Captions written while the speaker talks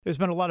There's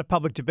been a lot of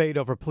public debate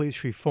over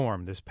police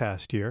reform this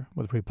past year,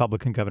 with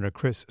Republican Governor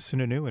Chris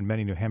Sununu and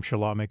many New Hampshire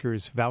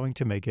lawmakers vowing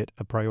to make it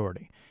a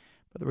priority.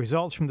 But the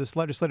results from this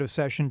legislative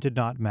session did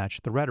not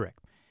match the rhetoric.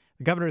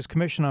 The Governor's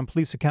Commission on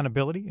Police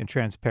Accountability and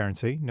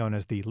Transparency, known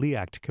as the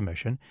LEACT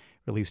Commission,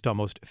 released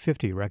almost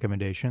 50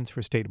 recommendations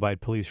for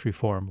statewide police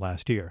reform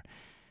last year.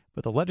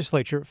 But the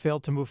legislature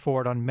failed to move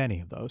forward on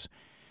many of those.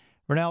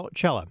 Ronelle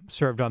Tshiela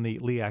served on the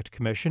LEACT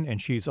Commission,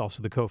 and she's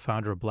also the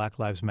co-founder of Black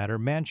Lives Matter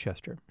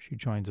Manchester. She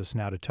joins us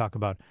now to talk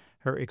about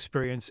her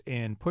experience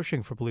in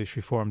pushing for police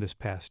reform this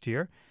past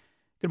year.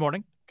 Good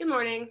morning. Good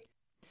morning.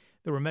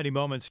 There were many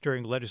moments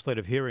during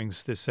legislative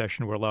hearings this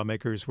session where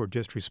lawmakers were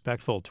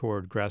disrespectful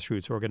toward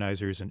grassroots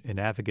organizers and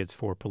advocates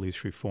for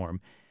police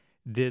reform.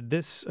 Did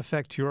this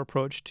affect your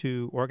approach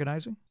to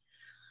organizing?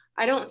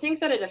 I don't think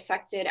that it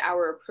affected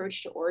our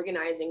approach to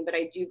organizing, but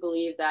I do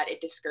believe that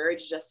it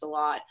discouraged us a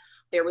lot.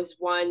 There was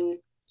one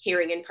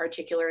hearing in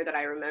particular that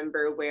I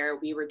remember where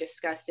we were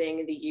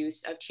discussing the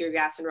use of tear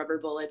gas and rubber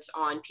bullets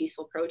on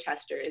peaceful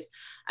protesters.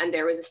 And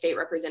there was a state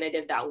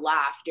representative that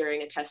laughed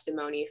during a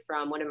testimony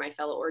from one of my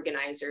fellow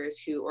organizers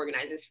who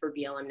organizes for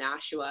BLM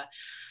Nashua.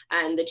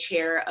 And the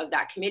chair of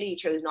that committee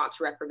chose not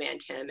to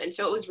reprimand him. And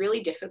so it was really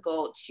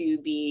difficult to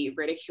be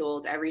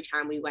ridiculed every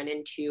time we went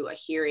into a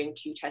hearing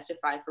to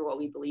testify for what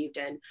we believed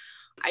in.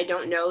 I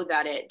don't know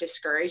that it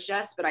discouraged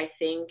us, but I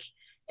think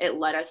it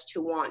led us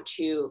to want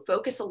to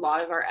focus a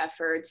lot of our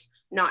efforts,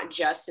 not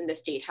just in the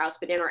State House,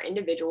 but in our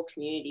individual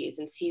communities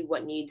and see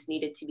what needs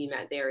needed to be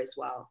met there as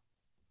well.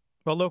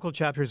 Well, local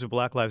chapters of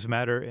Black Lives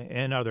Matter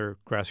and other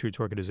grassroots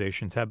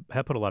organizations have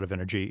put a lot of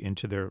energy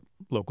into their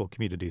local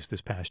communities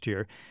this past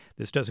year.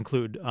 This does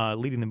include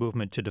leading the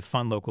movement to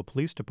defund local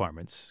police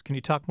departments. Can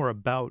you talk more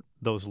about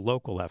those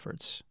local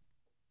efforts?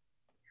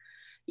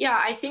 Yeah,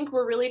 I think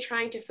we're really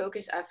trying to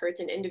focus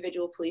efforts in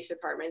individual police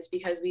departments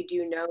because we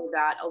do know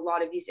that a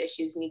lot of these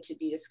issues need to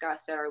be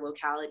discussed at our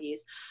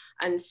localities.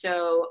 And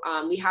so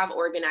we have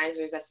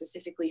organizers that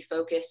specifically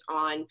focus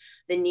on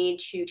the need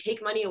to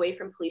take money away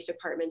from police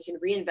departments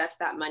and reinvest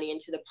that money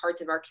into the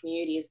parts of our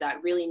communities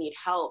that really need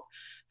help.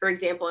 For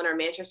example, in our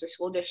Manchester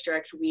School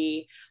District,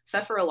 we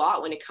suffer a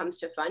lot when it comes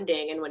to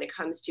funding and when it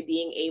comes to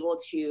being able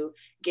to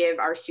give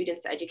our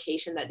students the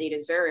education that they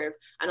deserve.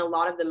 And a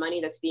lot of the money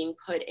that's being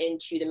put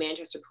into the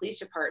Manchester Police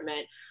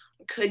Department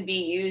could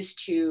be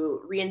used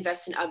to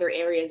reinvest in other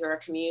areas of our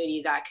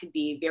community that could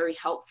be very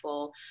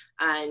helpful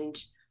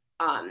and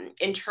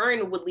in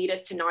turn would lead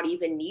us to not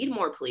even need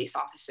more police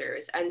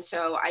officers. And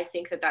so I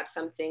think that that's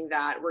something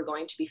that we're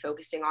going to be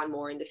focusing on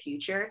more in the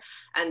future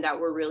and that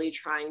we're really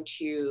trying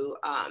to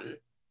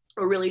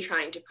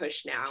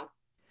push now.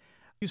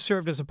 You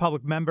served as a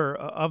public member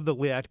of the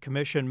LEACT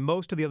Commission.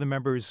 Most of the other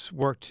members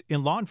worked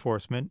in law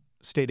enforcement,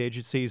 state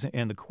agencies,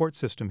 and the court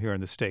system here in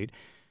the state.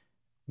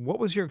 What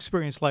was your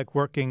experience like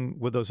working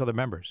with those other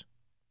members?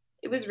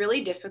 It was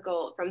really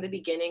difficult. From the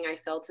beginning, I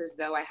felt as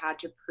though I had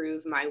to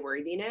prove my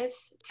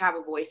worthiness to have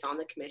a voice on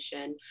the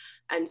commission.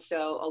 And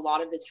so a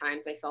lot of the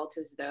times I felt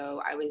as though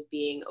I was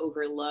being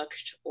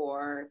overlooked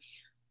or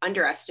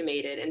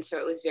underestimated. And so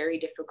it was very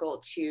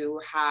difficult to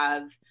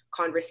have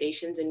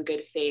conversations in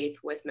good faith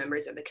with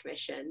members of the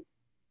commission.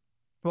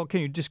 Well,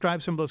 can you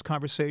describe some of those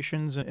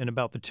conversations and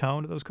about the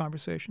tone of those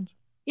conversations?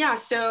 Yeah,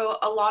 so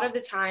a lot of the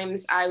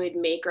times I would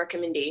make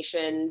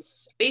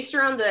recommendations based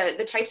around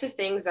the types of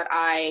things that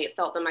I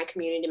felt that my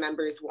community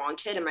members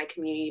wanted and my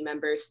community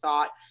members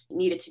thought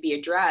needed to be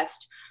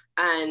addressed.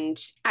 And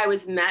I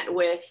was met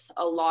with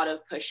a lot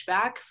of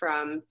pushback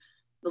from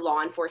the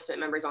law enforcement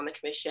members on the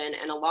commission.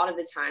 And a lot of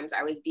the times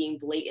I was being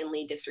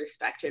blatantly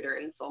disrespected or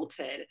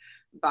insulted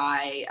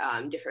by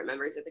different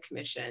members of the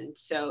commission.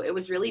 So it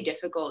was really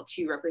difficult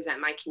to represent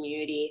my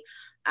community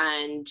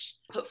and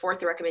put forth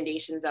the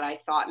recommendations that I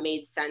thought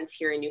made sense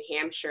here in New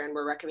Hampshire and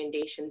were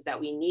recommendations that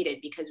we needed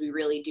because we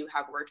really do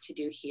have work to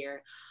do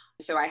here.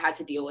 So I had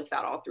to deal with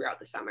that all throughout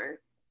the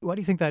summer. Why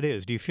do you think that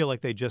is? Do you feel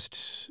like they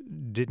just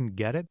didn't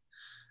get it?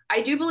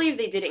 I do believe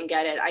they didn't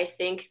get it. I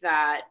think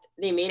that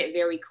they made it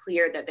very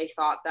clear that they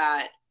thought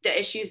that the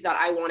issues that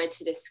I wanted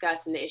to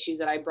discuss and the issues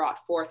that I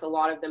brought forth, a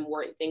lot of them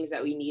weren't things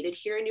that we needed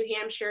here in New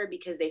Hampshire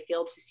because they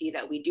failed to see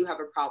that we do have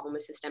a problem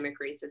with systemic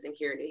racism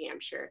here in New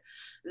Hampshire.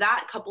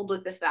 That, coupled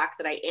with the fact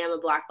that I am a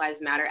Black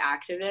Lives Matter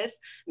activist,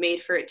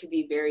 made for it to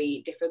be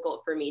very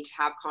difficult for me to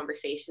have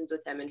conversations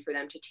with them and for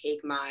them to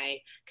take my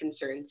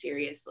concerns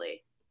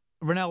seriously.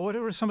 Ronelle, what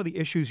are some of the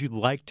issues you'd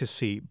like to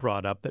see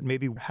brought up that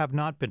maybe have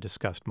not been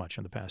discussed much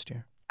in the past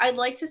year? I'd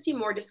like to see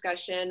more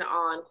discussion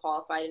on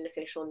qualified and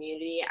official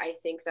immunity. I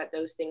think that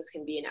those things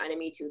can be an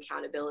enemy to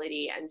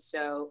accountability. And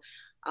so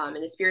in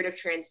the spirit of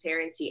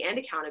transparency and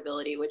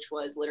accountability, which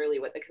was literally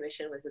what the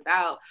commission was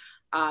about,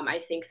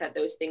 I think that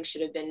those things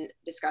should have been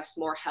discussed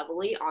more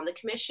heavily on the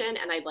commission.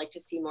 And I'd like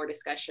to see more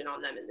discussion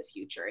on them in the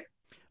future.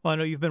 Well, I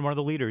know you've been one of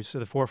the leaders at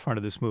the forefront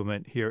of this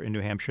movement here in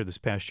New Hampshire this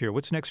past year.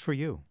 What's next for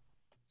you?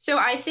 So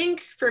I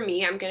think for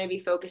me, I'm going to be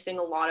focusing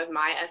a lot of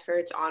my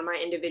efforts on my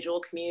individual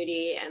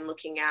community and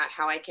looking at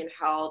how I can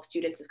help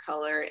students of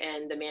color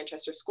in the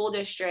Manchester School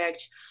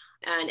District,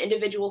 and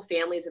individual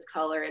families of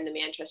color in the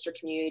Manchester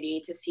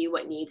community to see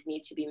what needs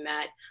need to be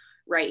met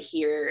right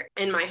here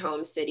in my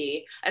home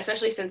city,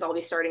 especially since I'll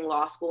be starting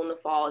law school in the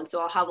fall. And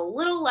so I'll have a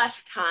little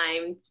less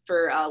time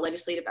for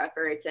legislative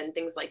efforts and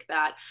things like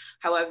that.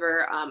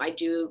 However, I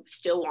do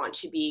still want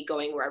to be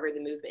going wherever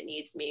the movement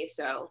needs me.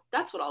 So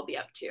that's what I'll be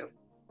up to.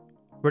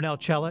 Ronelle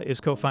Tshiela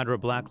is co-founder of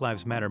Black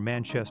Lives Matter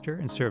Manchester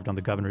and served on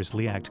the governor's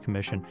LEACT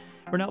commission.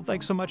 Ronelle,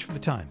 thanks so much for the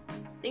time.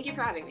 Thank you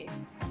for having me.